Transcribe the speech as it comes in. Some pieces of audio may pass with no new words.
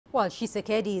Well,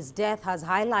 Tshisekedi's death has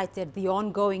highlighted the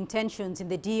ongoing tensions in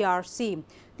the DRC.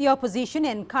 The opposition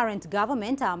and current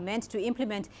government are meant to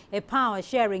implement a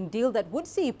power-sharing deal that would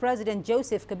see President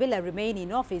Joseph Kabila remain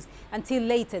in office until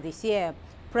later this year.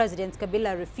 President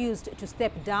Kabila refused to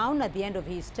step down at the end of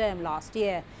his term last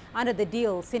year. Under the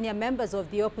deal, senior members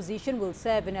of the opposition will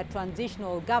serve in a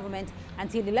transitional government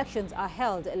until elections are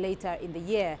held later in the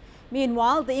year.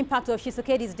 Meanwhile, the impact of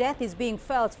Tshisekedi's death is being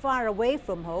felt far away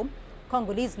from home.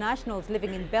 Congolese nationals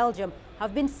living in Belgium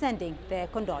have been sending their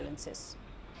condolences.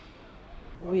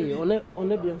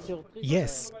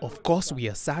 Yes, of course we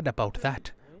are sad about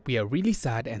that. We are really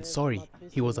sad and sorry.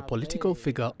 He was a political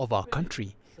figure of our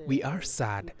country. We are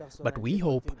sad, but we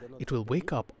hope it will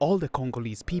wake up all the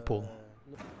Congolese people.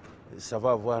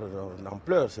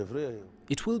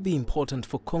 It will be important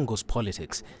for Congo's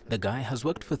politics. The guy has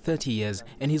worked for 30 years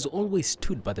and he's always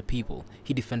stood by the people.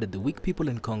 He defended the weak people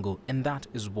in Congo, and that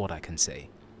is what I can say.